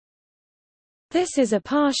This is a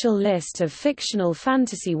partial list of fictional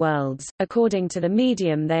fantasy worlds, according to the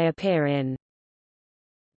medium they appear in.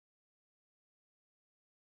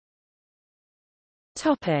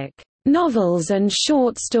 Topic: Novels and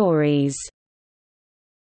short stories.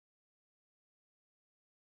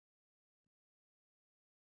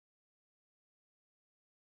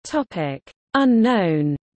 Topic: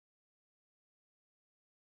 Unknown.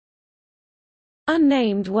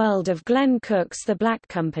 Unnamed World of Glenn Cook's The Black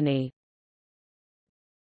Company.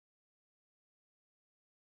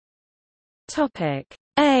 Topic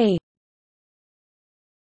A.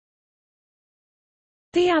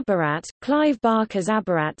 The Abarat, Clive Barker's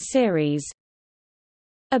Abarat series.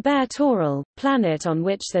 Abertoral, planet on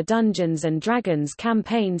which the Dungeons & Dragons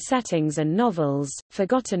campaign settings and novels,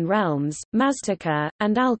 Forgotten Realms, Maztica,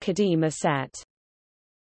 and Al-Qadim are set.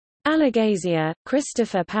 Allegazia,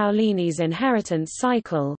 Christopher Paolini's Inheritance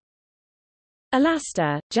Cycle.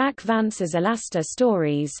 Elasta, Jack Vance's Elasta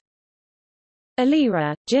Stories.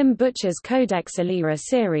 Alira, Jim Butcher's Codex Alira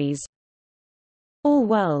series. All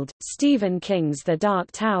World, Stephen King's The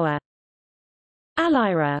Dark Tower.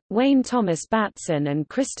 Alira, Wayne Thomas Batson and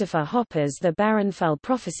Christopher Hopper's The Berenfell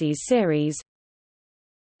Prophecies series.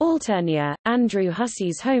 Alternia, Andrew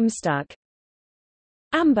Hussey's Homestuck.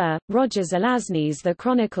 Amber, Roger Zelazny's The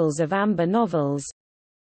Chronicles of Amber novels.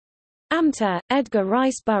 Amta, Edgar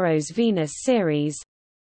Rice Burroughs' Venus series.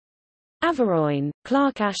 Averoyne,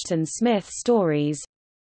 Clark Ashton Smith stories.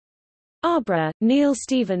 Arbra, Neil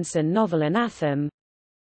Stevenson novel Anathema.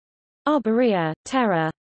 Arborea,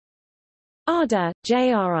 Terror. Arda,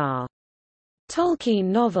 J.R.R. Tolkien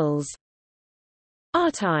novels.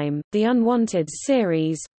 Artime, The Unwanted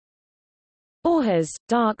series. Orhus,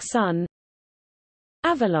 Dark Sun.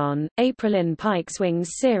 Avalon, Aprilyn Pike's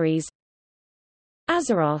Wings series.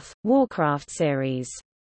 Azeroth, Warcraft series.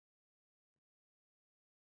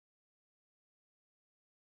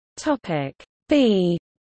 Topic B.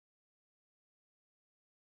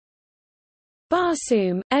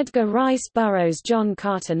 Barsoom, Edgar Rice Burroughs John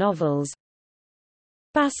Carter novels.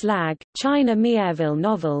 Bas Lag, China Miéville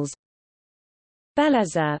novels.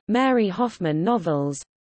 Belleza, Mary Hoffman novels.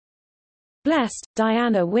 Blessed,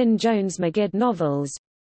 Diana Wynne Jones Magid novels.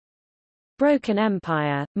 Broken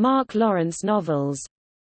Empire, Mark Lawrence novels.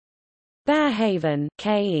 Bear Haven,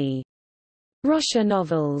 K.E. Rocha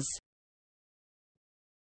novels.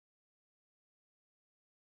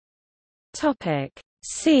 Topic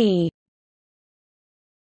C.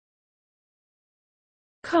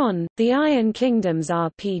 Con, The Iron Kingdoms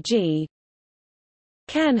RPG.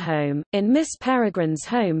 Cairnhome, In Miss Peregrine's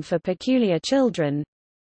Home for Peculiar Children.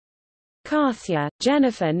 Carthia,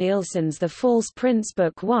 Jennifer Nielsen's The False Prince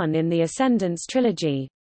Book 1 in the Ascendance Trilogy.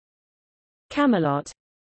 Camelot.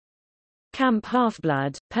 Camp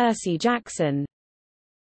Half-Blood, Percy Jackson.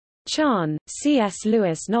 Charn, C.S.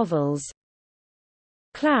 Lewis novels.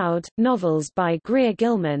 Cloud, novels by Greer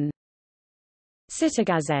Gilman.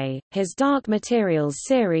 Citagaze, his Dark Materials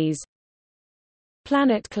series.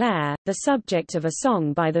 Planet Claire, the subject of a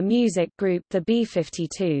song by the music group the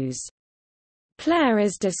B-52s. Claire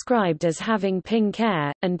is described as having pink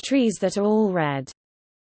hair, and trees that are all red.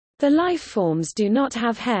 The life forms do not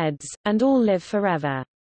have heads, and all live forever.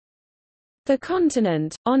 The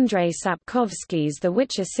Continent, Andrei Sapkowski's The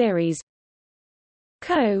Witcher series.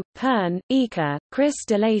 Co, Pern, Ika, Chris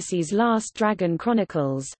DeLacy's Last Dragon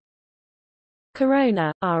Chronicles.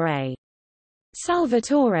 Corona, R.A.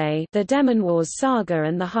 Salvatore, The Demon Wars Saga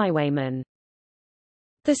and the Highwayman.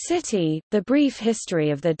 The City, The Brief History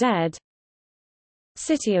of the Dead.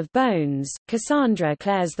 City of Bones, Cassandra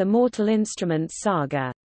Clare's The Mortal Instruments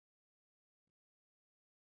Saga.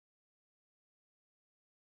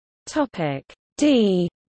 Topic D.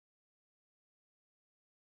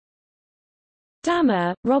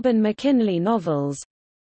 Dammer, Robin McKinley novels.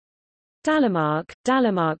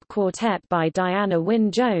 Dalamark Quartet by Diana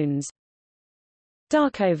Wynne Jones.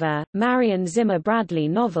 Darkover, Marion Zimmer Bradley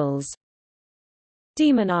novels.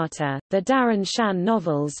 Demonata, the Darren Shan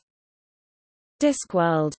novels.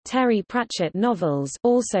 Discworld, Terry Pratchett novels,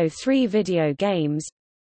 also 3 video games.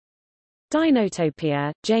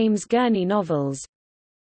 Dinotopia, James Gurney novels.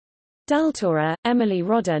 Deltora, Emily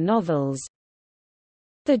Rodder novels.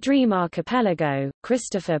 The Dream Archipelago,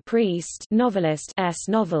 Christopher Priest novelist S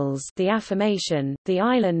novels The Affirmation, The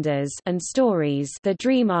Islanders and Stories The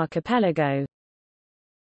Dream Archipelago.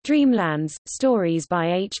 Dreamlands, stories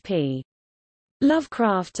by H.P.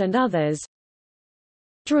 Lovecraft and others.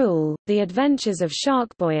 Drool, The Adventures of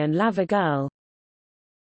Sharkboy and Lava Girl.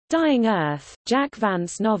 Dying Earth, Jack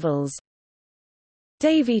Vance novels.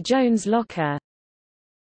 Davy Jones' Locker.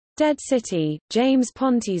 Dead City, James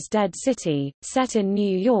Ponti's Dead City, set in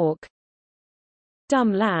New York.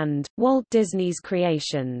 Dumb Land, Walt Disney's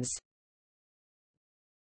Creations.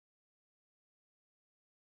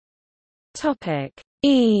 Topic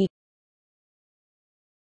E.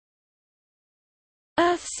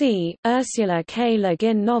 Earthsea, Ursula K. Le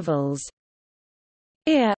Guin novels.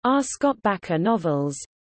 Ear, R. Scott Bakker novels.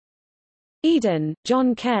 Eden,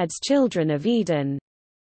 John Caird's Children of Eden.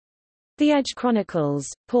 The Edge Chronicles,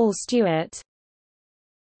 Paul Stewart.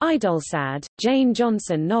 Idolsad, Jane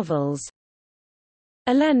Johnson novels.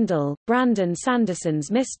 Elendil, Brandon Sanderson's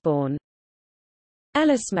Mistborn.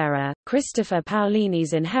 Ellismera, Christopher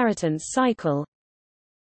Paolini's Inheritance Cycle.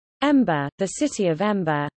 Ember, The City of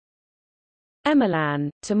Ember. Emelan,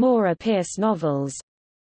 Tamora Pierce novels.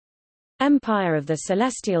 Empire of the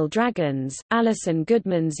Celestial Dragons, Alison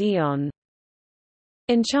Goodman's Eon.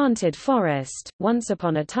 Enchanted Forest, Once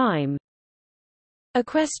Upon a Time.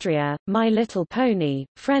 Equestria, My Little Pony,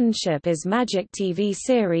 Friendship is Magic TV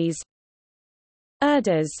series.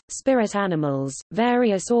 Urdas, Spirit Animals,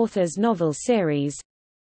 various authors' novel series.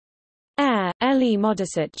 Air, L. E.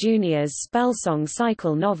 Modisett Jr.'s Spellsong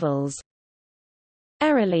Cycle novels.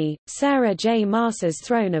 Erily, Sarah J. Maas's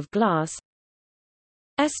Throne of Glass.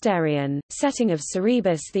 Esterion, setting of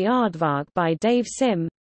Cerebus the Aardvark by Dave Sim.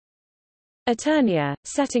 Eternia,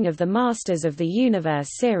 setting of the Masters of the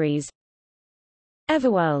Universe series.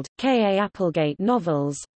 Everworld, K. A. Applegate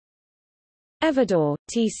novels. Everdor,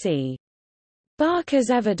 T.C. Barker's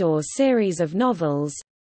Everdor series of novels.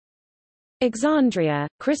 Exandria,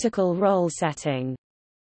 Critical Role setting.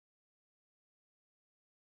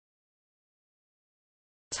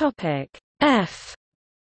 Topic F.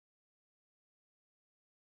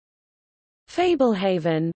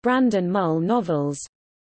 Fablehaven, Brandon Mull novels.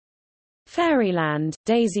 Fairyland,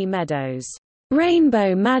 Daisy Meadows'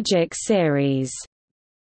 Rainbow Magic series.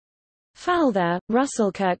 Falther,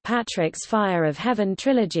 Russell Kirkpatrick's Fire of Heaven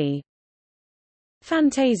trilogy.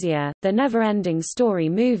 Fantasia, The Never-Ending Story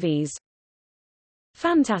movies.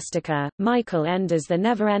 Fantastica, Michael Ender's The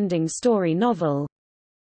Never-Ending Story novel.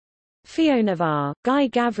 Fionavar, Guy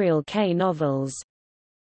Gavriel K. novels.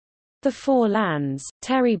 The Four Lands,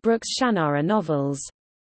 Terry Brooks Shannara novels.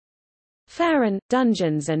 Faerun,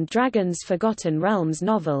 Dungeons & Dragons Forgotten Realms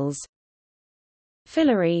novels.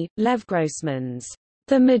 Fillory, Lev Grossman's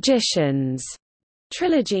The Magicians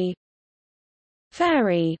trilogy.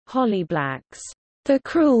 Fairy, Holly Black's The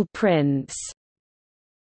Cruel Prince.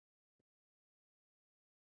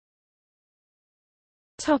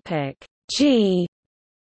 Topic G.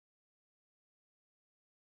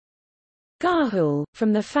 Gahul,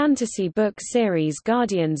 from the fantasy book series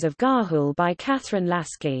Guardians of Gahul by Catherine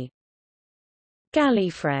Lasky.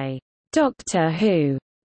 Gallifrey, Doctor Who.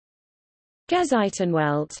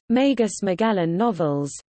 Gezeitenwelt, Magus Magellan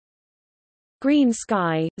novels. Green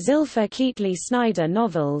Sky, Zilpha Keatley Snyder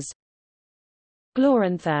novels.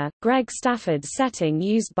 Glorantha, Greg Stafford's setting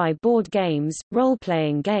used by board games,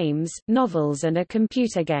 role-playing games, novels and a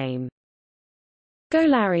computer game.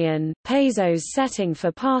 Golarion, Paizo's setting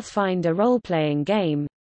for Pathfinder role-playing game.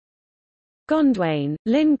 Gondwain,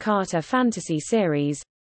 Lynn Carter fantasy series.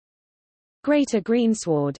 Greater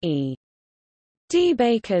Greensward E. D.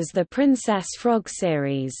 Baker's The Princess Frog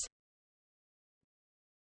series.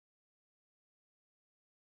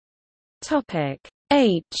 Topic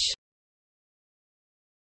H.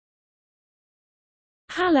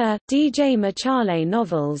 Haller, D.J. Machale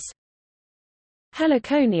novels.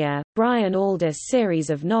 Heliconia, Brian Aldiss series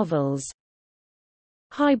of novels.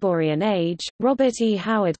 Hyborian Age, Robert E.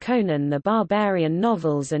 Howard Conan the Barbarian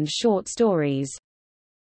novels and short stories.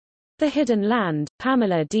 The Hidden Land,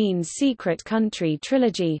 Pamela Dean's Secret Country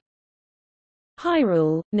trilogy.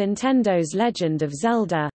 Hyrule, Nintendo's Legend of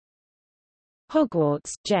Zelda.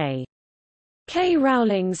 Hogwarts, J. K.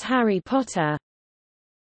 Rowling's Harry Potter.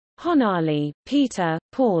 Honali, Peter,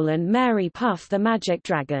 Paul and Mary Puff the Magic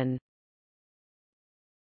Dragon.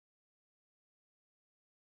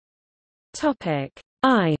 Topic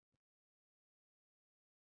I.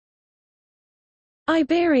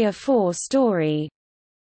 Iberia 4 story.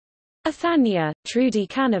 Athania, Trudy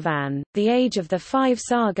Canavan, The Age of the Five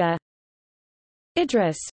saga.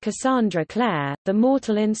 Idris, Cassandra Clare, The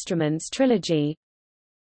Mortal Instruments trilogy.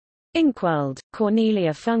 Inkworld,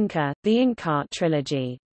 Cornelia Funke, The Inkheart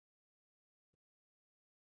trilogy.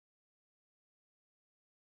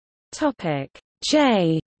 Topic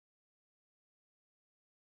J.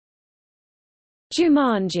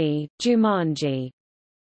 Jumanji, Jumanji.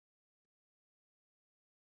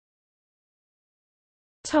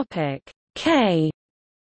 Topic K.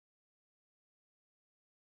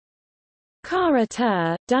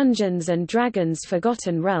 Kara-Tur, Dungeons & Dragons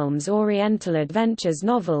Forgotten Realms Oriental Adventures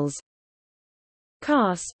novels.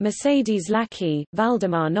 Kaas, Mercedes Lackey,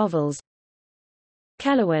 Valdemar novels.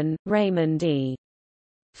 Kellerwan, Raymond E.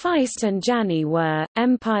 Feist and Janney were,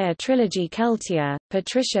 Empire Trilogy Keltier,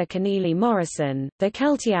 Patricia Keneally Morrison, the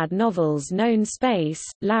Keltiad novels Known Space,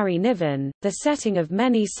 Larry Niven, the setting of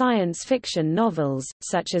many science fiction novels,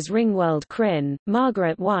 such as Ringworld Kryn,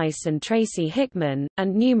 Margaret Weiss and Tracy Hickman,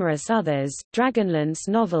 and numerous others, Dragonlance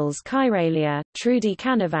novels Kyralia, Trudy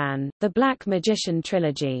Canavan, the Black Magician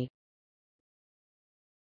Trilogy.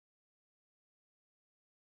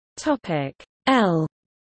 L.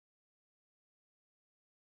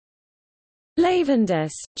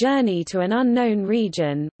 Lavendus, Journey to an Unknown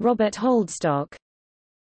Region, Robert Holdstock.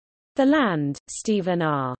 The Land, Stephen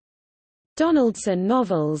R. Donaldson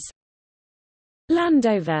novels.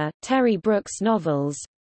 Landover, Terry Brooks novels.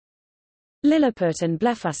 Lilliput and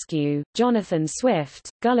Blefuscu, Jonathan Swift,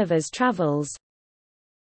 Gulliver's Travels.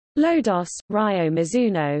 Lodos, Ryo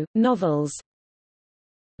Mizuno, novels.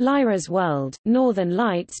 Lyra's World, Northern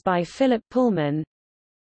Lights by Philip Pullman.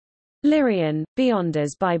 Lyrian,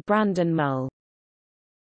 Beyonders by Brandon Mull.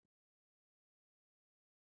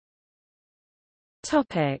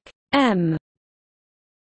 M.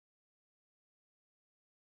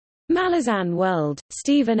 Malazan World,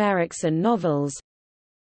 Stephen Erickson novels.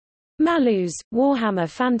 Malus, Warhammer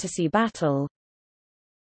Fantasy Battle.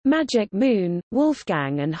 Magic Moon,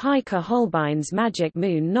 Wolfgang and Heike Holbein's Magic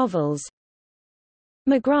Moon novels.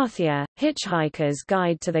 Magrathia, Hitchhiker's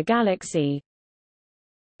Guide to the Galaxy.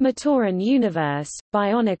 Matoran Universe,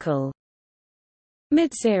 Bionicle.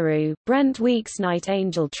 Midziru, Brent Weeks Night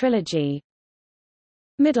Angel Trilogy.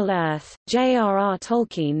 Middle-earth, J.R.R.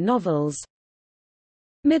 Tolkien novels.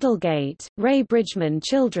 Middlegate, Ray Bridgman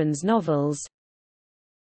children's novels.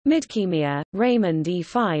 Midkemia, Raymond E.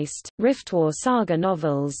 Feist, Riftwar Saga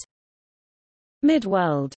novels.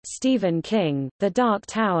 Midworld, Stephen King, The Dark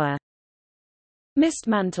Tower.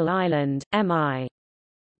 Mistmantle Island, M.I.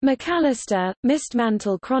 McAllister,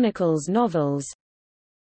 Mistmantle Chronicles novels.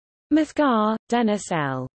 Mythgar, Dennis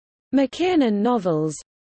L. McKiernan novels.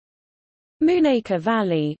 Moonacre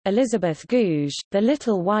Valley, Elizabeth Gouge, The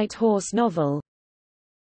Little White Horse novel.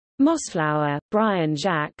 Mossflower, Brian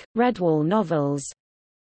Jacques, Redwall novels.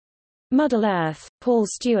 Muddle Earth, Paul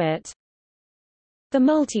Stewart. The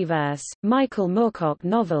Multiverse, Michael Moorcock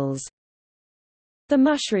novels. The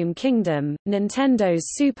Mushroom Kingdom,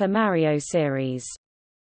 Nintendo's Super Mario series.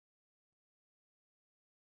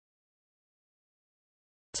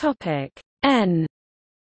 N.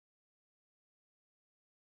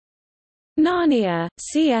 Narnia,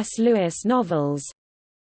 C.S. Lewis novels.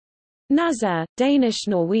 Nazar,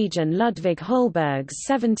 Danish-Norwegian Ludvig Holberg's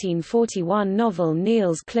 1741 novel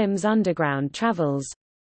Niels Klim's Underground Travels.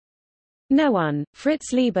 No-One,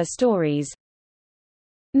 Fritz Lieber stories.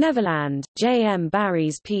 Neverland, J. M.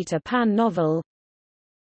 Barrie's Peter Pan novel.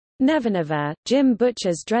 Nevernever, Jim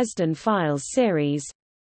Butcher's Dresden Files series.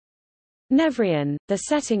 Nevrian, the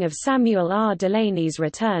setting of Samuel R. Delaney's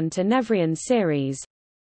Return to Nevrian series.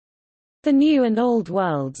 The New and Old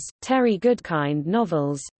Worlds, Terry Goodkind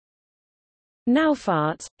novels.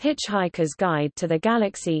 Naufart, Hitchhiker's Guide to the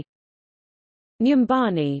Galaxy.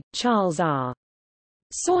 Nyumbani, Charles R.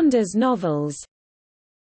 Saunders novels.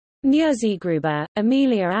 Nyerzigruber,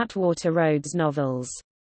 Amelia Atwater Rhodes novels.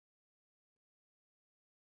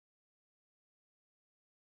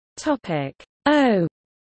 O.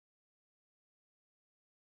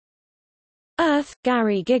 Earth,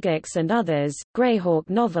 Gary Gygax and others, Greyhawk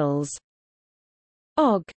novels.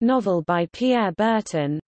 Og, novel by Pierre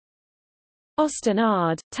Berton. Austin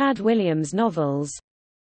Ard, Tad Williams novels.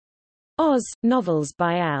 Oz, novels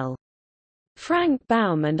by L. Frank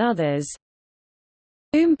Baum and others.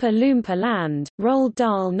 Oompa Loompa Land, Roald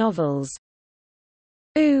Dahl novels.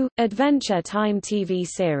 Oo, Adventure Time TV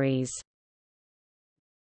series.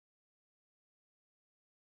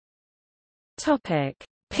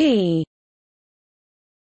 P.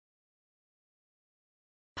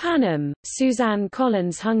 Panem, Suzanne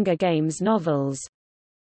Collins Hunger Games novels.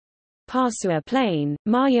 Pasua Plain,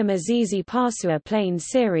 Mariam Azizi Pasua Plain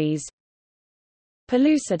series.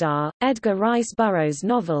 Pellucidar, Edgar Rice Burroughs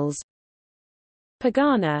novels.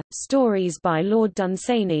 Pagana, stories by Lord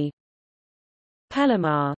Dunsany.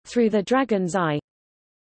 Pelamar, Through the Dragon's Eye.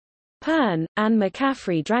 Pern, Anne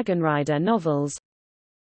McCaffrey Dragonrider novels.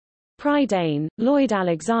 Prydain, Lloyd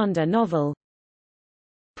Alexander novel.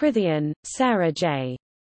 Prythian, Sarah J.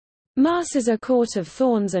 Maas's A Court of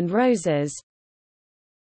Thorns and Roses.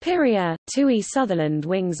 Pyria, Tui Sutherland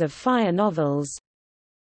Wings of Fire novels.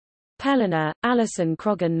 Pelena, Alison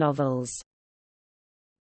Croghan novels.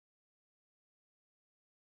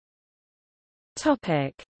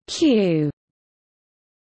 Q.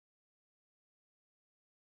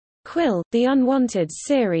 Quill, The Unwanted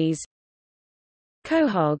series.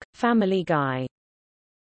 Quahog, Family Guy.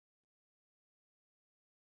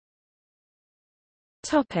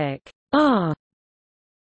 Topic R.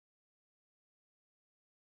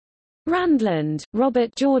 Randland,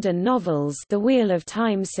 Robert Jordan novels, The Wheel of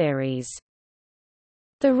Time series.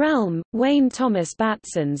 The Realm, Wayne Thomas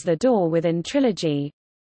Batson's The Door Within trilogy.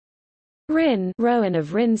 Rin, Rowan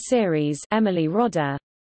of Rin series, Emily Rodda.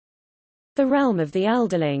 The Realm of the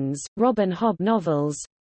Elderlings, Robin Hobb novels.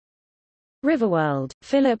 Riverworld,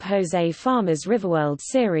 Philip Jose Farmer's Riverworld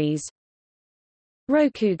series.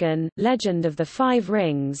 Rokugan, Legend of the Five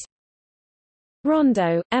Rings.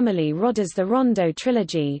 Rondo, Emily Rodda's The Rondo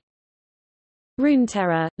trilogy.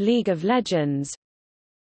 Runeterra, League of Legends.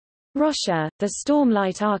 Rosha, The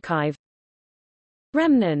Stormlight Archive.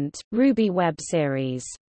 Remnant, Ruby web series.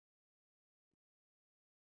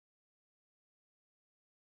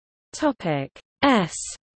 Topic S.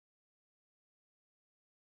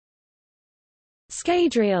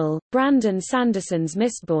 Scadrial, Brandon Sanderson's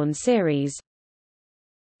Mistborn series.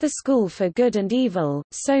 The School for Good and Evil,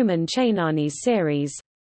 Soman Chainani's series.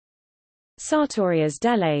 Sartorius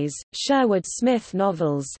Delays, Sherwood Smith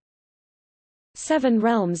novels. Seven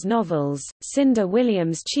Realms novels, Cinder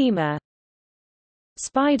Williams Chima.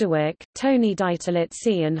 Spiderwick, Tony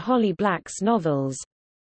Ditalizzi and Holly Black's novels.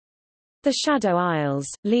 The Shadow Isles,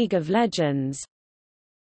 League of Legends.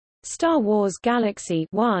 Star Wars Galaxy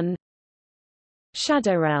 1.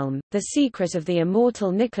 Shadowrealm, The Secret of the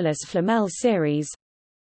Immortal Nicholas Flamel series.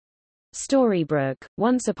 Storybrooke,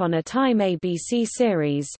 Once Upon a Time ABC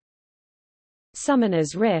series.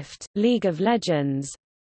 Summoner's Rift, League of Legends.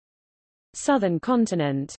 Southern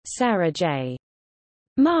Continent, Sarah J.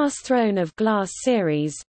 Maas Throne of Glass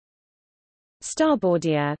series.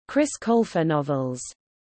 Starboardia, Chris Colfer novels.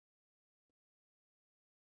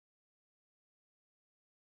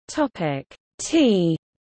 Topic T.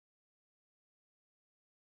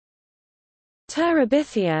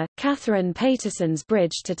 Terabithia, Catherine Paterson's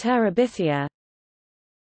Bridge to Terabithia.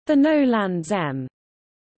 The No Lands M.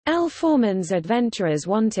 L. Foreman's Adventurers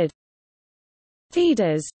Wanted.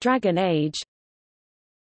 Thedas, Dragon Age.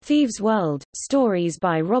 Thieves' World, stories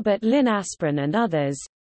by Robert Lynn Asprin and others.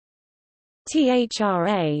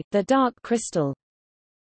 THRA, The Dark Crystal.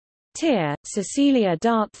 Tyr, Cecilia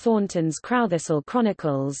Dart Thornton's Crowthersill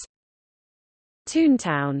Chronicles.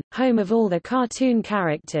 Toontown, home of all the cartoon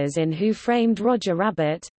characters in Who Framed Roger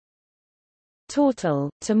Rabbit. Tortle,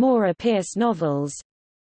 Tamora Pierce novels.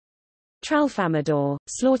 Tralfamadore,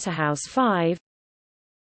 Slaughterhouse 5.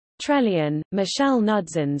 Trellian, Michelle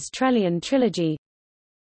Knudsen's Trellian Trilogy.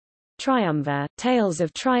 Triumvir, Tales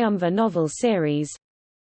of Triumvir novel series.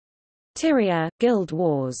 Tyria, Guild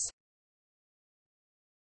Wars.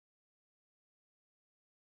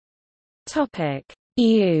 Topic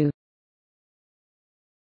U.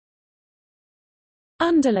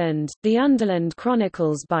 Underland, The Underland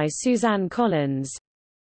Chronicles by Suzanne Collins.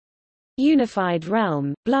 Unified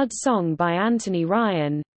Realm, Blood Song by Anthony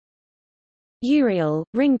Ryan. Uriel,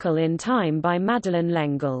 Wrinkle in Time by Madeleine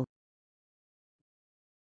L'Engle.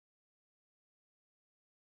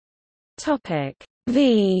 Topic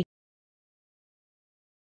V.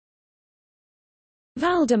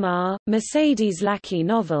 Valdemar, Mercedes Lackey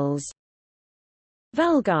novels.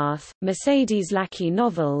 Velgarth, Mercedes Lackey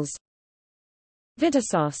novels.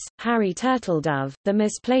 Vidassos, Harry Turtledove, The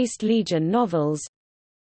Misplaced Legion novels.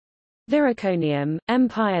 Viraconium,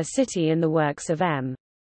 Empire City in the works of M.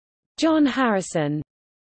 John Harrison.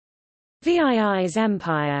 VII's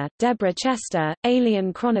Empire, Deborah Chester,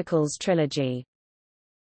 Alien Chronicles trilogy.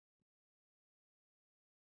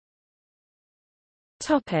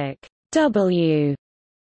 Topic W.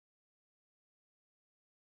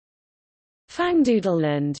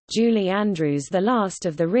 Fangdoodleland, Julie Andrews, the last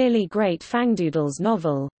of the really great Fangdoodles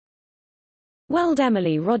novel. Weld,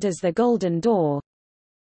 Emily Rodda's The Golden Door.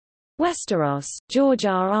 Westeros, George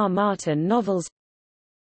R.R. Martin novels.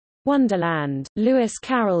 Wonderland, Lewis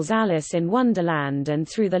Carroll's Alice in Wonderland and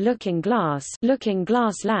Through the Looking Glass. Looking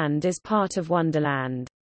Glass Land is part of Wonderland.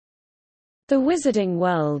 The Wizarding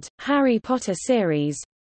World, Harry Potter series.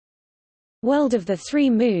 World of the Three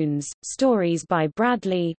Moons, stories by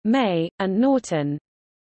Bradley, May, and Norton.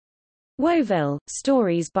 Woeville,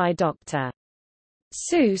 stories by Dr.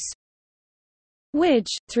 Seuss. Widge,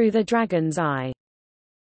 Through the Dragon's Eye.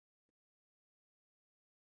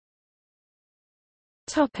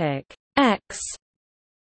 Topic X.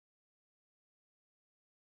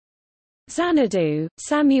 Xanadu,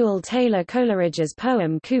 Samuel Taylor Coleridge's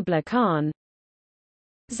poem Kubla Khan.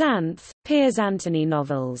 Xanth, Piers Anthony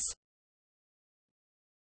novels.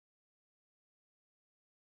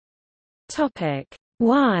 Topic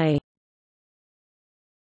Y.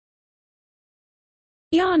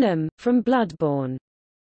 Yharnam, from Bloodborne.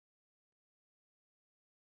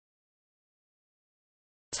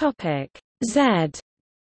 Z.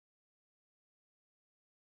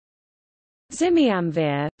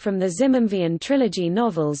 Zimiamvir, from the Zimamvian trilogy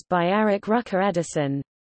novels by Eric Rucker Edison.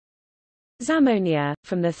 Zamonia,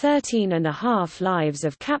 from the 13.5 Lives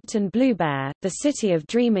of Captain Bluebear, The City of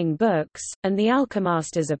Dreaming Books, and The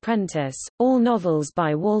Alchemaster's Apprentice, all novels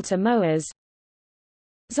by Walter Moers.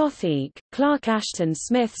 Zothique, Clark Ashton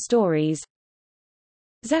Smith stories.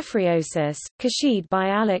 Zephriosis, Kashid by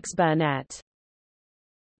Alex Burnett.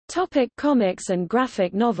 Comics and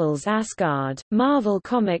graphic novels. Asgard, Marvel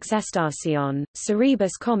Comics Estacion,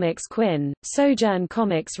 Cerebus Comics Quinn, Sojourn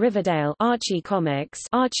Comics Riverdale, Archie Comics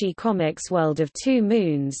World of Two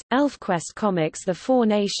Moons, ElfQuest Comics The Four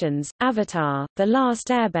Nations, Avatar, The Last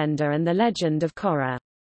Airbender and The Legend of Korra.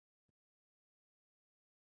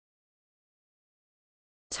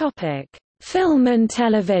 Film and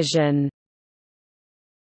television.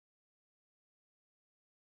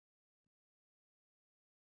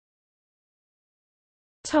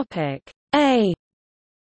 A.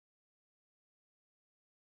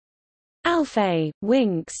 Alpha,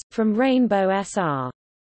 Winx, from Rainbow SR.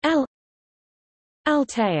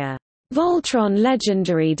 Altea, Voltron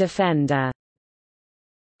Legendary Defender.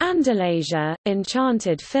 Andalasia,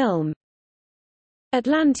 Enchanted Film.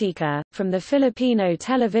 Atlantica, from the Filipino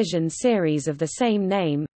television series of the same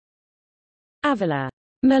name. Avila,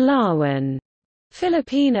 Malawan,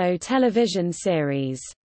 Filipino television series.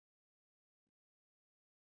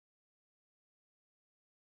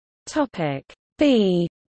 B.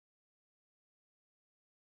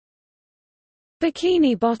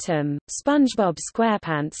 Bikini Bottom, SpongeBob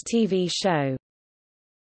SquarePants TV show.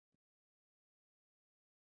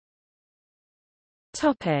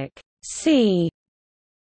 C.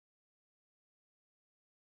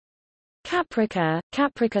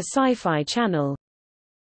 Caprica Sci-Fi Channel.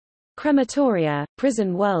 Crematoria,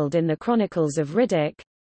 Prison World in the Chronicles of Riddick.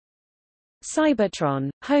 Cybertron,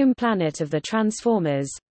 home planet of the Transformers.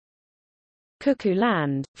 Cuckoo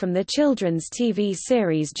Land, from the children's TV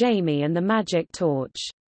series Jamie and the Magic Torch.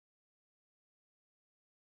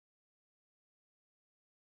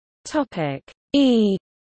 E.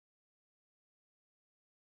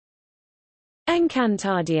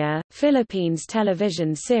 Encantadia, Philippines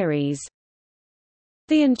television series.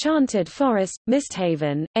 The Enchanted Forest,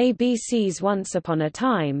 Misthaven, ABC's Once Upon a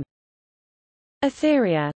Time.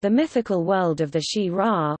 Etheria, the mythical world of the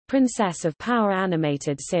She-Ra, Princess of Power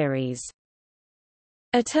animated series.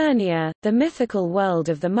 Eternia, the mythical world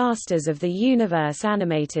of the Masters of the Universe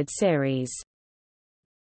animated series.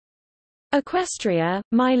 Equestria,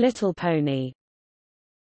 My Little Pony.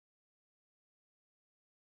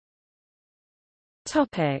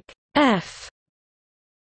 F.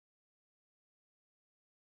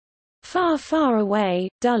 Far Far Away,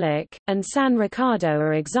 Dullek, and San Ricardo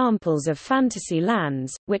are examples of fantasy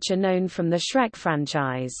lands, which are known from the Shrek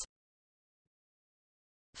franchise.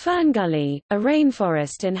 Ferngully, a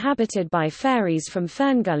rainforest inhabited by fairies from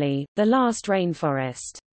Ferngully, the last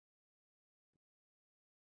rainforest.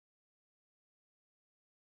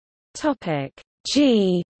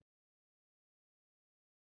 G.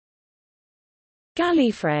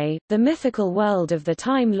 Gallifrey, the mythical world of the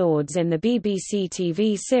Time Lords in the BBC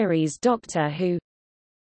TV series Doctor Who.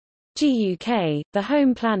 GUK, the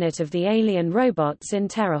home planet of the alien robots in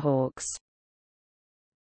Terrahawks.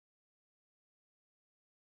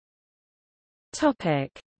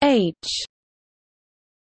 H.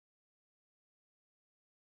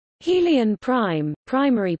 Helion Prime,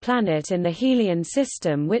 primary planet in the Helion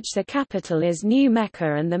system, which the capital is New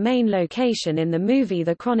Mecca and the main location in the movie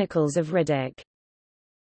The Chronicles of Riddick.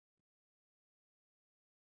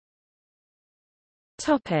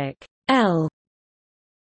 L.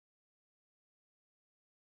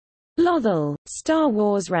 Lothal, Star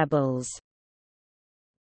Wars Rebels.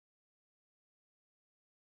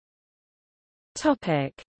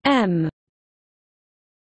 M.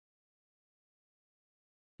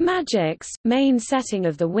 Magix, main setting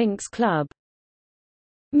of the Winx Club.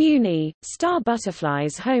 Muni, Star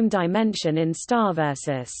Butterfly's home dimension in Star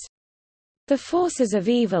vs. The Forces of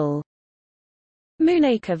Evil.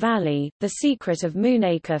 Moonacre Valley, The Secret of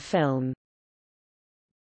Moonacre film.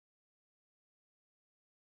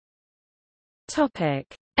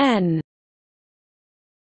 N.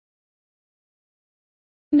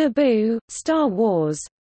 Naboo, Star Wars.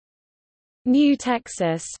 New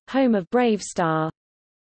Texas, home of Bravestar.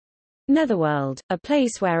 Netherworld, a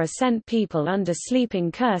place where are sent people under sleeping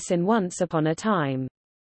curse in Once Upon a Time.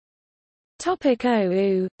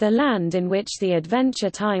 OU, the land in which the Adventure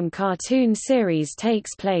Time cartoon series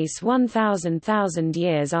takes place 1,000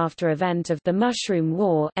 years after event of The Mushroom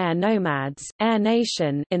War, Air Nomads, Air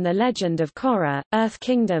Nation in the Legend of Korra, Earth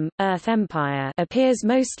Kingdom, Earth Empire appears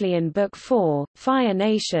mostly in Book 4, Fire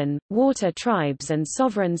Nation, Water Tribes and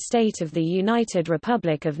Sovereign State of the United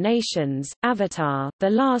Republic of Nations, Avatar, The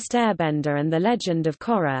Last Airbender and The Legend of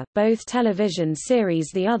Korra, both television series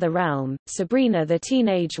The Other Realm, Sabrina the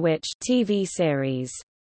Teenage Witch TV series.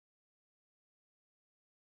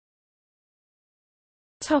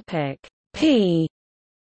 P.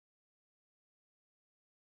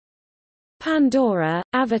 Pandora,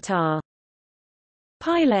 Avatar.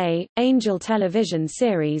 Pylai, Angel television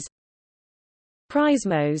series.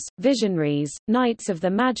 Prismos, Visionaries, Knights of the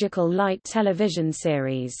Magical Light television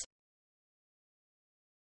series.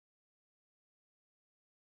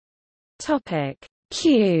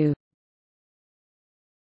 Q.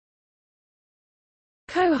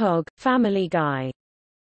 Quahog, Family Guy.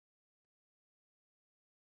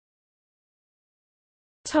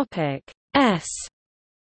 S.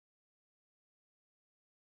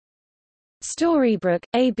 Storybrooke,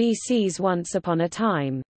 ABC's Once Upon a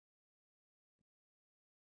Time.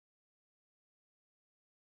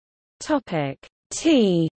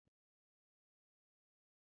 T.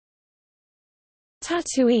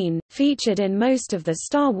 Tatooine, featured in most of the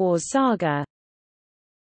Star Wars saga.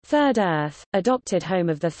 Third Earth, adopted home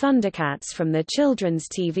of the Thundercats from the children's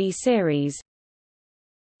TV series.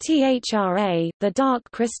 THRA, the Dark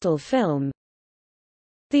Crystal film.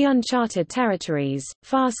 The Uncharted Territories,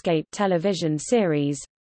 Farscape television series.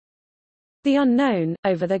 The Unknown,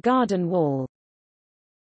 Over the Garden Wall.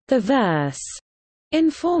 The Verse,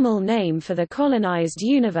 informal name for the colonized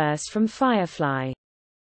universe from Firefly.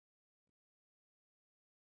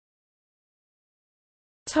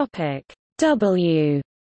 W.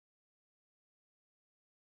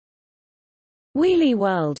 Wheelie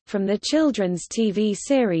World, from the children's TV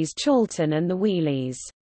series Charlton and the Wheelies.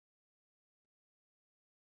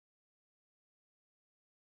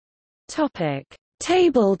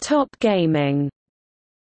 Tabletop gaming.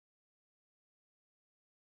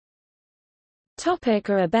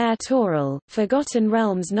 Abear Toral, Forgotten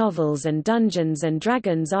Realms novels and Dungeons &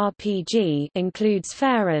 Dragons RPG includes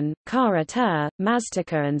Faerun, Kara-Tur,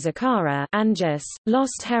 Maztica and Zakara Angus,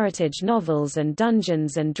 Lost Heritage novels and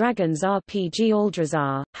Dungeons & Dragons RPG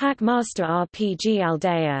Aldrazar, Hackmaster RPG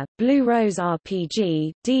Aldea, Blue Rose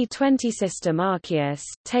RPG, D20 System Arceus,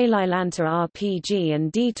 Taililanta RPG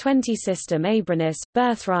and D20 System Abranis,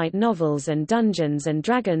 Birthright novels and Dungeons &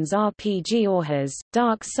 Dragons RPG Orhus,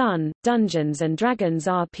 Dark Sun, Dungeons & Dragons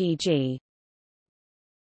RPG.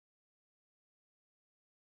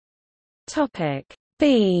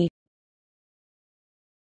 B.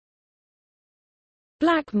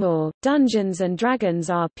 Blackmoor, Dungeons & Dragons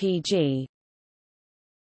RPG.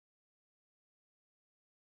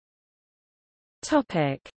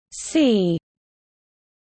 C.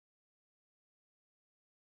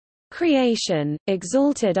 Creation,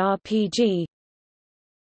 Exalted RPG.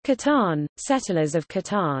 Catan, Settlers of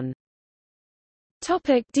Catan.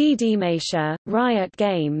 D-Demasha, Riot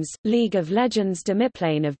Games, League of Legends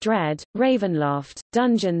Demiplane of Dread, Ravenloft,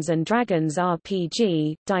 Dungeons & Dragons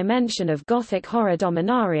RPG, Dimension of Gothic Horror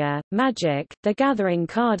Dominaria, Magic, The Gathering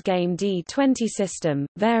card game D20 system,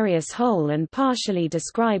 various whole and partially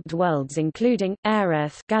described worlds including,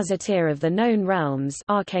 Aerith, Gazetteer of the Known Realms,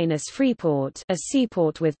 Arcanus Freeport, a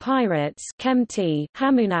seaport with pirates, Kemti,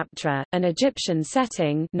 Hamunaptra, an Egyptian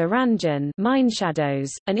setting, Naranjan,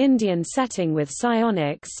 Mineshadows, an Indian setting with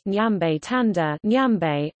Psionics, Nyambe Tanda,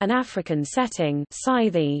 Nyambe, an African setting,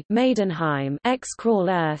 Scythe, Maidenheim, X-Crawl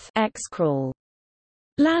Earth, X-Crawl.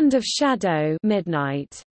 Land of Shadow,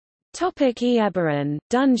 Midnight. Eberron,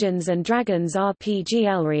 Dungeons & Dragons RPG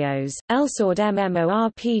Elrios, Elsword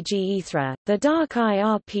MMORPG Ithra, The Dark Eye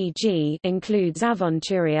RPG includes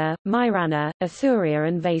Aventuria, Myrana, Ethuria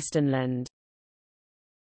and Vastenland.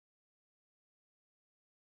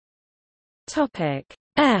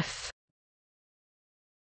 F.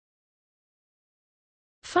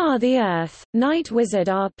 Far the Earth, Night Wizard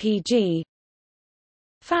RPG.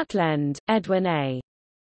 Fatland, Edwin A.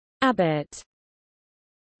 Abbott.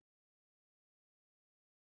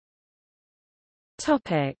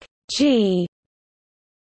 G.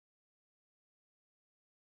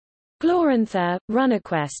 Glorantha,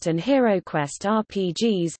 RunnerQuest and HeroQuest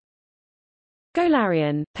RPGs.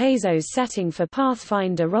 Golarion, Paizo's setting for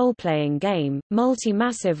Pathfinder role-playing game,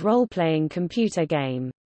 multi-massive role-playing computer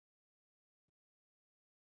game.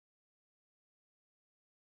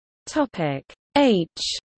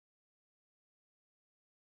 H.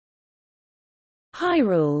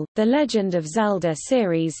 Hyrule: The Legend of Zelda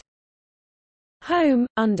series. Home: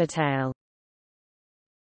 Undertale.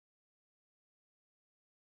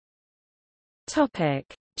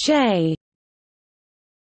 Topic J.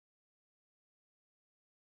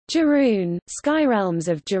 Jarun: Skyrealms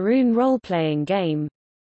of Jarun role-playing game.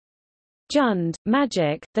 Jund: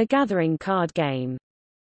 Magic: The Gathering card game.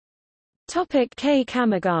 Topic K.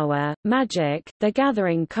 Kamigawa: Magic: The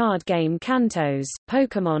Gathering card game. Kantos: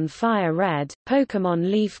 Pokémon Fire Red, Pokémon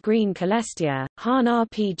Leaf Green. Celestia: Han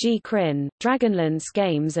RPG. Kryn: Dragonlance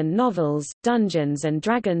games and novels, Dungeons and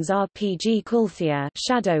Dragons RPG. Kulthia: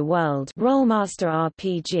 Shadow World Rolemaster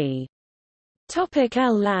RPG. Topic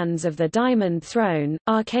L. Lands of the Diamond Throne,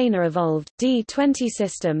 Arcana Evolved, D20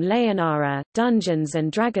 System. Leonara: Dungeons and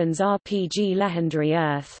Dragons RPG. Legendary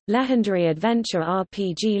Earth, Legendary Adventure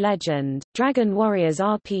RPG. Legend, Dragon Warriors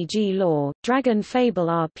RPG. Lore, Dragon Fable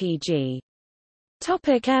RPG.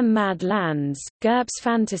 Topic M. Mad Lands, GURPS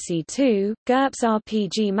Fantasy 2, GURPS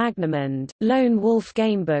RPG. Magnamund, Lone Wolf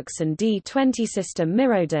Gamebooks and D20 System.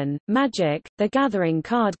 Mirrodin: Magic: The Gathering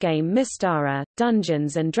card game. Mystara: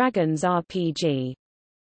 Dungeons and Dragons RPG.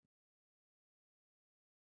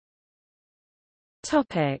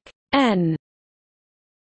 Topic N.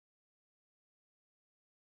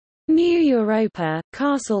 New Europa,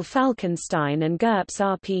 Castle Falkenstein and GURPS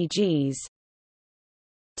RPGs.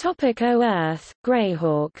 Topic O. Earth,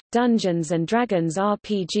 Greyhawk, Dungeons and Dragons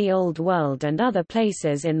RPG. Old World and other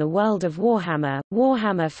places in the world of Warhammer,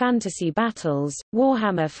 Warhammer Fantasy Battles,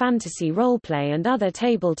 Warhammer Fantasy Roleplay and other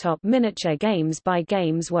tabletop miniature games by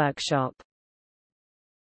Games Workshop.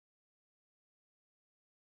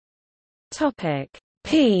 Topic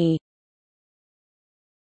P.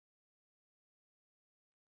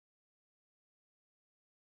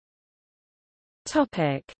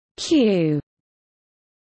 Topic Q.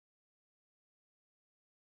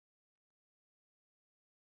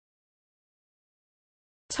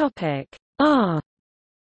 Topic R.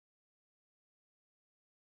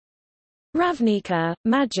 Ravnica: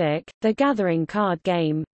 Magic: The Gathering card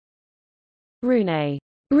game. Rune: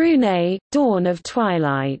 Dawn of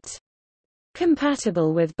Twilight.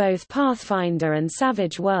 Compatible with both Pathfinder and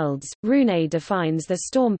Savage Worlds, Rune defines the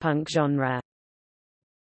Stormpunk genre.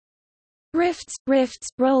 Rifts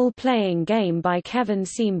role-playing game by Kevin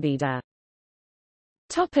Siembeder.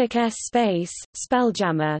 Topic S. Space,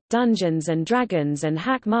 Spelljammer, Dungeons and Dragons and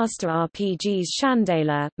Hackmaster RPGs.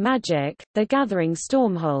 Chandela: Magic: The Gathering.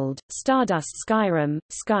 Stormhold, Stardust.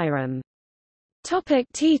 Skyrim. Topic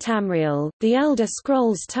T. Tamriel, The Elder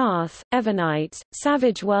Scrolls. Tarth, Evernight,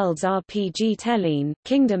 Savage Worlds RPG. Telene,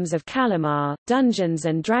 Kingdoms of Kalimar, Dungeons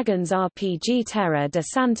and Dragons RPG. Terra de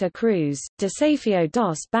Santa Cruz, Desafio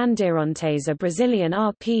dos Bandeirantes, a Brazilian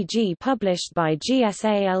RPG published by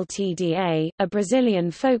GSA Ltda, a Brazilian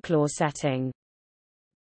folklore setting.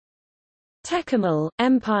 Tekamel,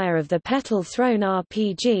 Empire of the Petal Throne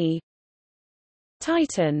RPG.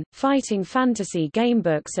 Titan, Fighting Fantasy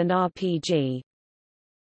Gamebooks and RPG.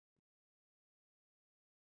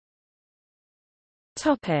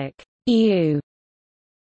 Topic U.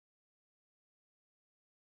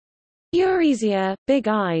 Euresia, Big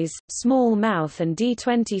Eyes, Small Mouth and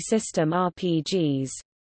D20 System RPGs.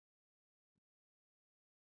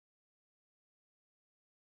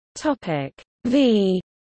 Topic V.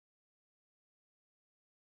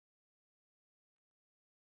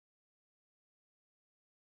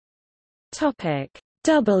 Topic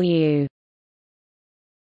W.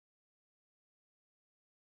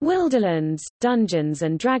 Wilderlands, Dungeons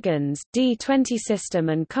and Dragons, D20 System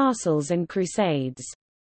and Castles and Crusades.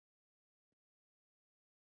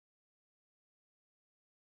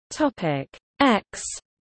 Topic X.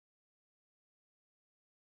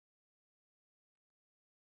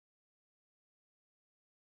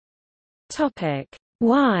 Topic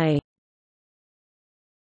Y.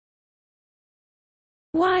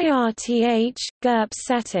 YRTH, GURPS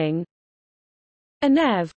setting.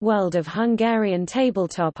 Anev, World of Hungarian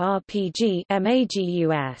Tabletop RPG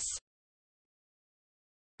MAGUS.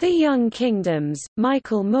 The Young Kingdoms,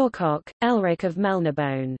 Michael Moorcock, Elric of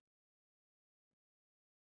Melniboné.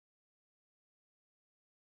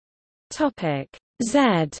 Topic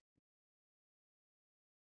Z.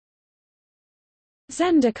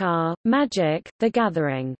 Zendikar, Magic: The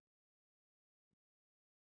Gathering.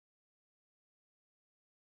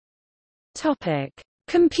 Topic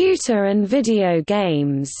Computer and video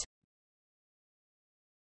games.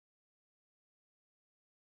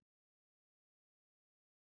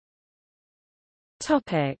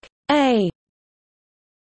 Topic A.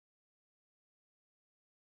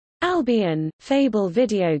 Albion, Fable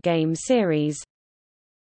video game series.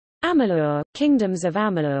 Amalur, Kingdoms of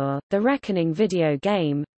Amalur, The Reckoning video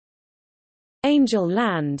game. Angel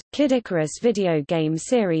Land, Kid Icarus video game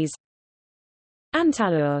series.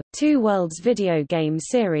 Antalur, Two Worlds video game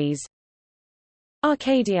series.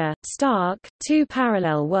 Arcadia, Stark, Two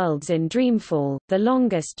Parallel Worlds in Dreamfall, The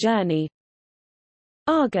Longest Journey.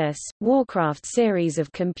 Argus, Warcraft series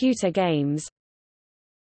of computer games.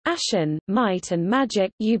 Ashen, Might and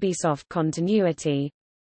Magic, Ubisoft continuity.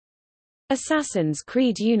 Assassin's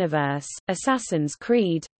Creed Universe, Assassin's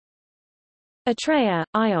Creed. Atreya,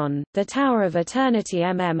 Ion, The Tower of Eternity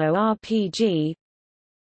MMORPG.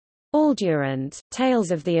 Aldurant,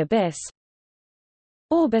 Tales of the Abyss.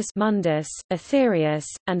 Orbis Mundus, Aetherius,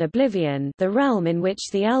 and Oblivion, the realm in which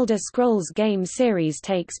the Elder Scrolls game series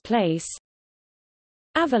takes place.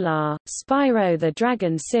 Avalar, Spyro the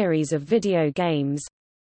Dragon series of video games.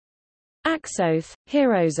 Axoth,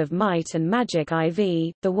 Heroes of Might and Magic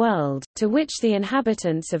IV, the world, to which the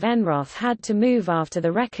inhabitants of Enroth had to move after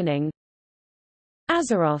the Reckoning.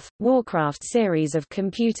 Azeroth, Warcraft series of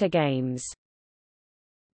computer games.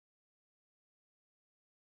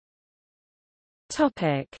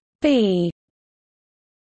 Topic B.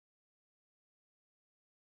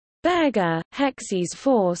 Berga, Hexy's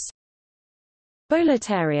Force.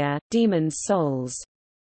 Boletaria, Demon's Souls.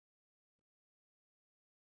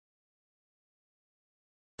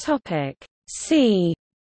 Topic C.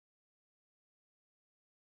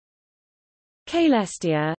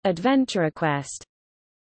 Caelestia, Adventurer Quest.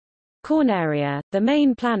 Corneria, the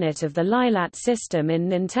main planet of the Lylat system in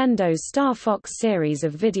Nintendo's Star Fox series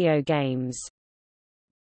of video games.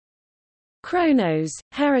 Chronos,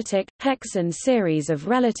 Heretic, Hexen series of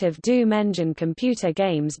relative Doom engine computer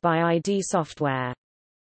games by ID Software.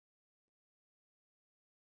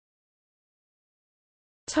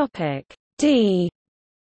 Topic D.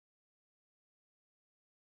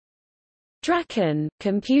 Draken,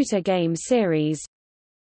 computer game series.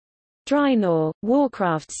 Draenor,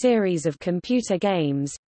 Warcraft series of computer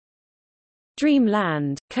games.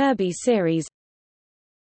 Dreamland, Kirby series.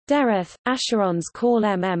 Dereth, Asheron's Call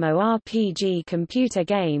MMORPG computer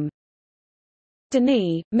game.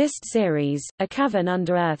 Denis, Mist series, a cavern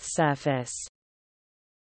under Earth's surface.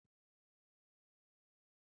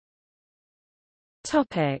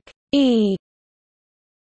 Topic E.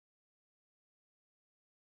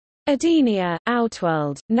 Edenia,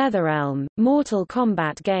 Outworld, Netherrealm, Mortal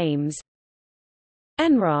Kombat games.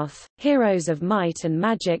 Enroth, Heroes of Might and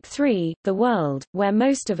Magic 3, the world, where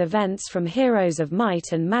most of events from Heroes of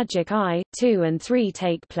Might and Magic I, II and III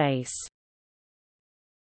take place.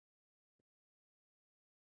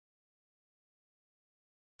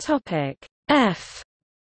 Topic F.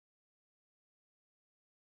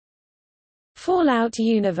 Fallout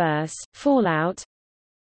Universe, Fallout.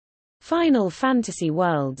 Final Fantasy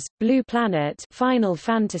Worlds, Blue Planet, Final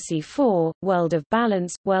Fantasy IV, World of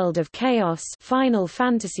Balance, World of Chaos, Final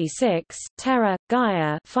Fantasy VI, Terra,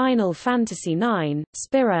 Gaia, Final Fantasy IX,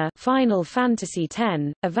 Spira, Final Fantasy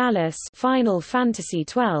X, Avalis, Final Fantasy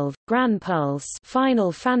XII, Gran Pulse,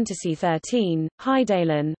 Final Fantasy XIII,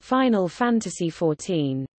 Hydaelyn, Final Fantasy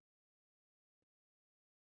XIV.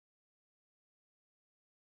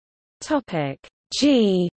 Topic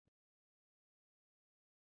G.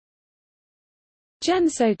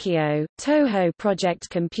 Gensokyo, Toho Project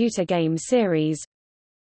computer game series.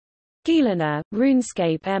 Gilana,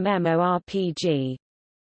 RuneScape MMORPG.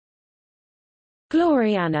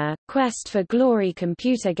 Gloriana, Quest for Glory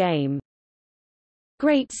computer game.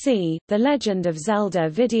 Great Sea, The Legend of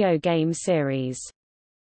Zelda video game series.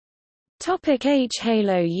 H.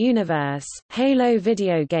 Halo Universe, Halo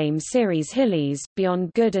video game series. Hillies,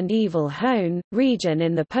 Beyond Good and Evil. Hone, region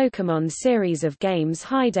in the Pokémon series of games.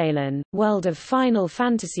 Hydaelyn, World of Final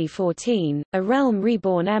Fantasy XIV, A Realm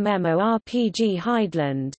Reborn MMORPG.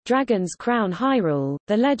 Hydeland, Dragon's Crown. Hyrule,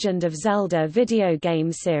 The Legend of Zelda video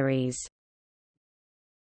game series.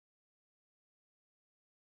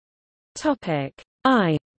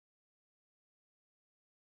 I.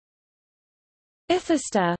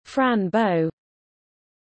 Ithista, Fran Bow.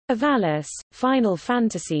 Avalis, Final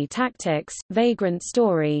Fantasy Tactics, Vagrant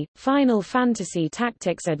Story, Final Fantasy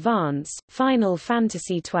Tactics Advance, Final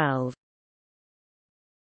Fantasy XII.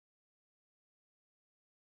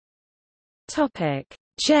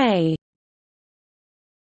 J.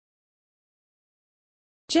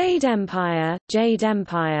 Jade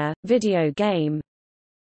Empire, video game.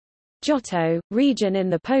 Johto, region in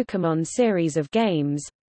the Pokémon series of games.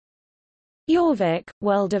 Jorvik,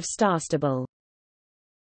 World of Starstable.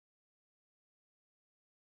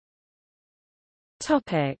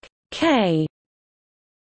 K.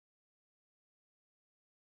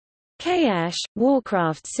 Kaesh,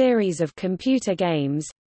 Warcraft series of computer games.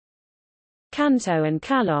 Kanto and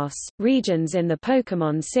Kalos, regions in the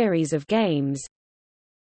Pokémon series of games.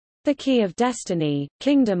 The Key of Destiny,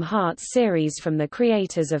 Kingdom Hearts series from the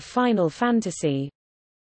creators of Final Fantasy.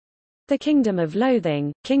 The Kingdom of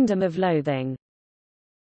Loathing, Kingdom of Loathing.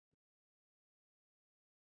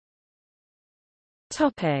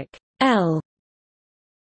 Topic L.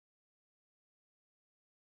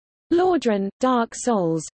 Lordran, Dark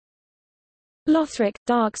Souls. Lothric,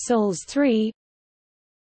 Dark Souls 3.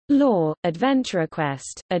 Lore, Adventure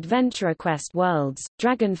Quest Worlds,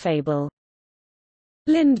 Dragonfable.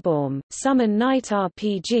 Lindborm, Summon Night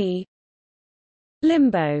RPG.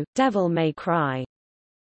 Limbo, Devil May Cry.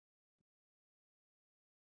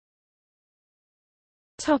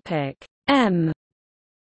 Topic M.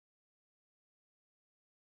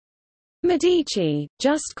 Medici,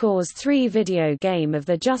 Just Cause 3 video game of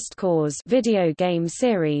the Just Cause video game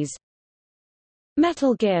series.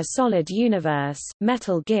 Metal Gear Solid Universe,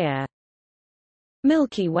 Metal Gear.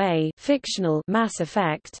 Milky Way, fictional Mass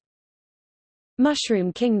Effect.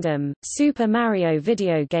 Mushroom Kingdom, Super Mario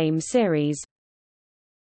video game series.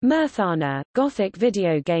 Mirthana, Gothic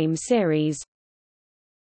video game series.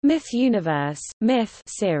 Myth Universe, Myth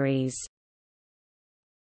series.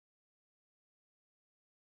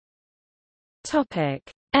 Topic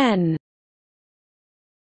N.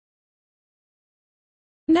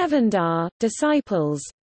 Nevendar, Disciples.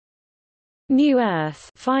 New Earth,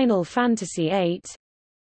 Final Fantasy VIII.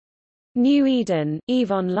 New Eden,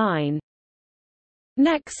 EVE Online.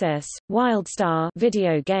 Nexus, WildStar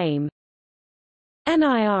video game.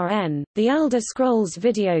 NIRN, The Elder Scrolls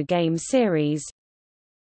video game series.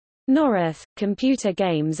 Norrath, computer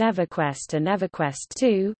games EverQuest and EverQuest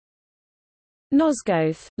II.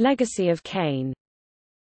 Nosgoth, Legacy of Kain.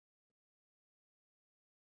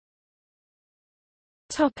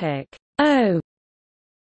 Topic O.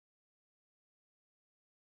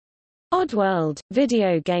 Oddworld,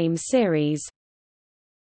 video game series.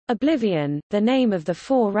 Oblivion, the name of the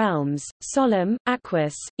Four Realms, Solemn,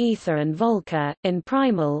 Aquis, Aether and Volca, in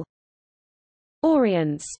Primal.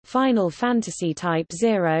 Orients, Final Fantasy Type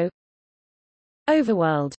 0.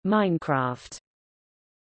 Overworld, Minecraft.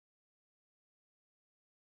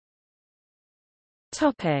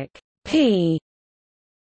 Topic P.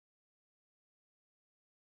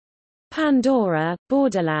 Pandora,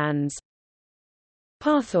 Borderlands.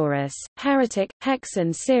 Parthaurus, Heretic,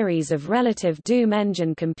 Hexen series of relative Doom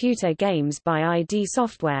engine computer games by ID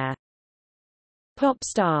Software.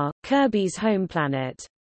 Popstar, Kirby's Home Planet.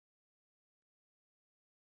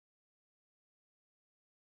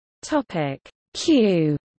 Topic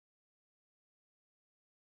Q.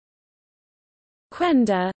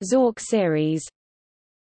 Quenda, Zork series.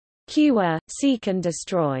 Qwa, Seek and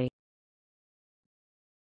Destroy.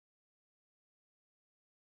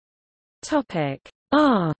 Topic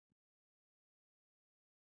R.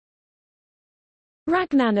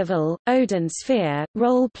 Ragnarnavel, Odin Sphere,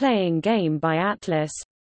 role-playing game by Atlas.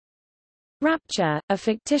 Rapture, a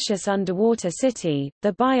fictitious underwater city,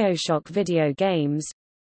 the BioShock video games.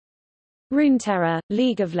 Runeterra,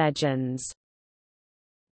 League of Legends.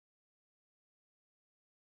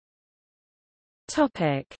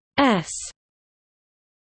 Topic S.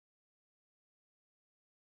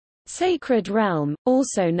 Sacred Realm,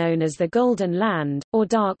 also known as the Golden Land, or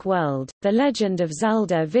Dark World, The Legend of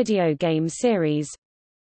Zelda video game series.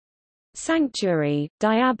 Sanctuary,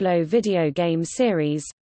 Diablo video game series.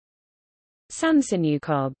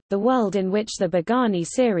 Sansinukob, the world in which the Bogani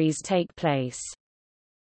series take place.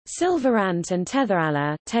 Silverant and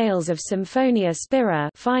Tetheralla, Tales of Symphonia Spira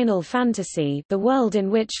Final Fantasy, the world in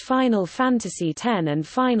which Final Fantasy X and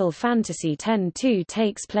Final Fantasy X-2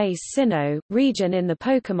 takes place. Sinnoh, region in the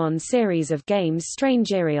Pokémon series of games.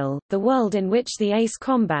 Strangerial, the world in which the Ace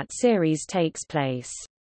Combat series takes place.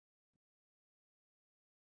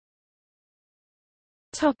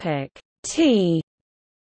 Topic T.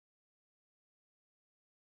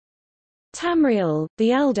 Tamriel,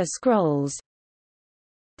 The Elder Scrolls.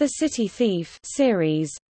 The City Thief series.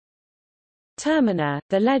 Termina,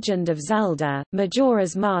 The Legend of Zelda,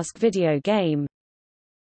 Majora's Mask video game.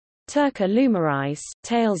 Turca Lumerice,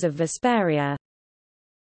 Tales of Vesperia.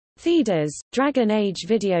 Thedas, Dragon Age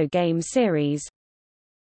video game series.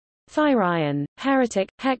 Thyrion, Heretic,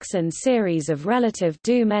 Hexen series of relative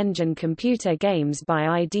Doom engine computer games by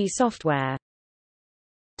ID Software.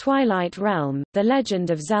 Twilight Realm, The Legend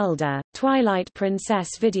of Zelda, Twilight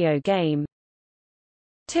Princess video game.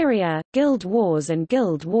 Tyria, Guild Wars and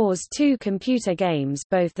Guild Wars 2 computer games,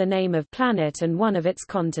 both the name of planet and one of its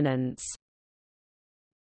continents.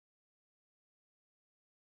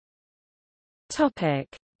 Topic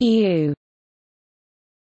U.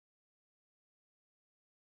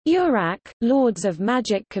 Urak, Lords of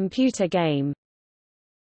Magic computer game.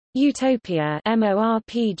 Utopia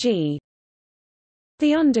MMORPG.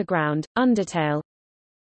 The Underground, Undertale.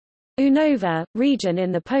 Unova, region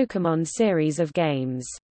in the Pokémon series of games.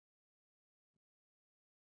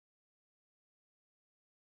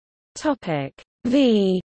 Topic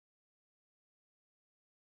V.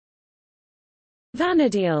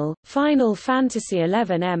 Vana'diel, Final Fantasy XI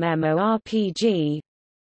MMORPG.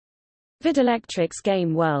 Videlectrix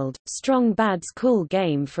Game World, Strong Bad's cool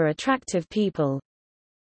game for attractive people.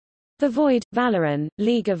 The Void, Valorant,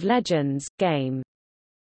 League of Legends, game.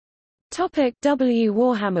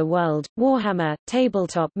 Warhammer World, Warhammer,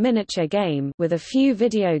 tabletop miniature game with a few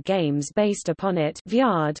video games based upon it.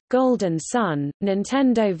 Vyard, Golden Sun,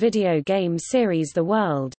 Nintendo video game series. The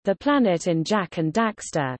World, The Planet in Jak and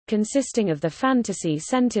Daxter, consisting of the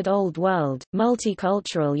fantasy-centered old world,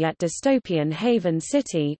 multicultural yet dystopian Haven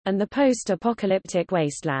City, and the post-apocalyptic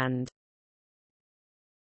wasteland.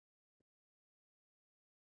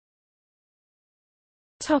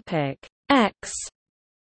 X.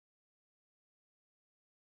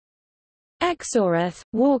 Xoreth,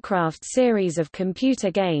 Warcraft series of computer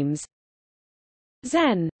games.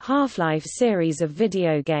 Zen, Half-Life series of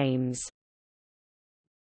video games.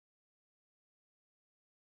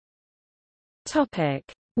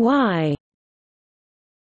 Y.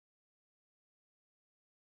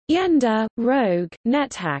 Yenda, Rogue,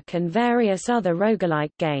 NetHack and various other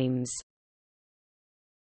roguelike games.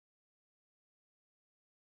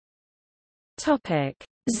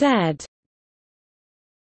 Z.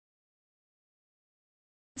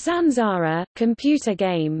 Zanzara, computer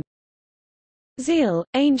game. Zeal,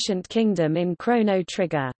 Ancient Kingdom in Chrono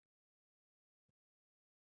Trigger.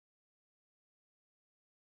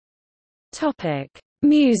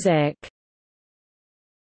 Music.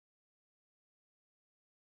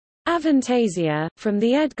 Avantasia, from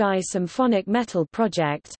the Edguy Symphonic Metal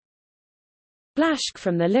Project. Blashk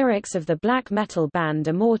from the lyrics of the black metal band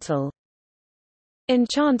Immortal.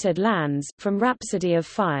 Enchanted Lands, from Rhapsody of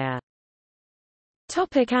Fire.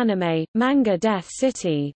 Anime, Manga Death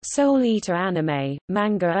City, Soul Eater Anime,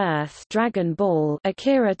 Manga Earth, Dragon Ball,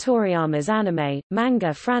 Akira Toriyama's anime,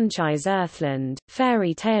 manga franchise Earthland,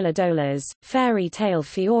 Fairy Tail Adolas, Fairy Tail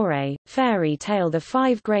Fiore, Fairy Tail The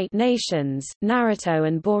Five Great Nations, Naruto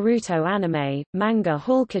and Boruto anime, manga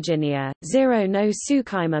Hawkagenia, Zero no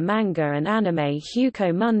Tsukaima manga and anime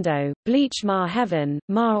Huko Mundo, Bleach Ma Heaven,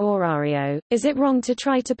 Ma Orario, Is It Wrong to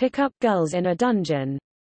Try to Pick Up Girls in a Dungeon?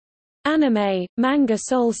 Anime, Manga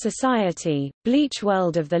Soul Society, Bleach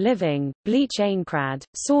World of the Living, Bleach Aincrad,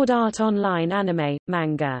 Sword Art Online anime,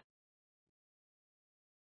 manga.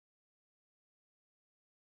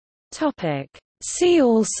 See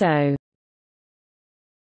also: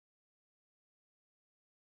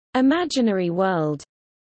 Imaginary world,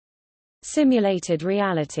 Simulated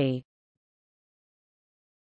reality.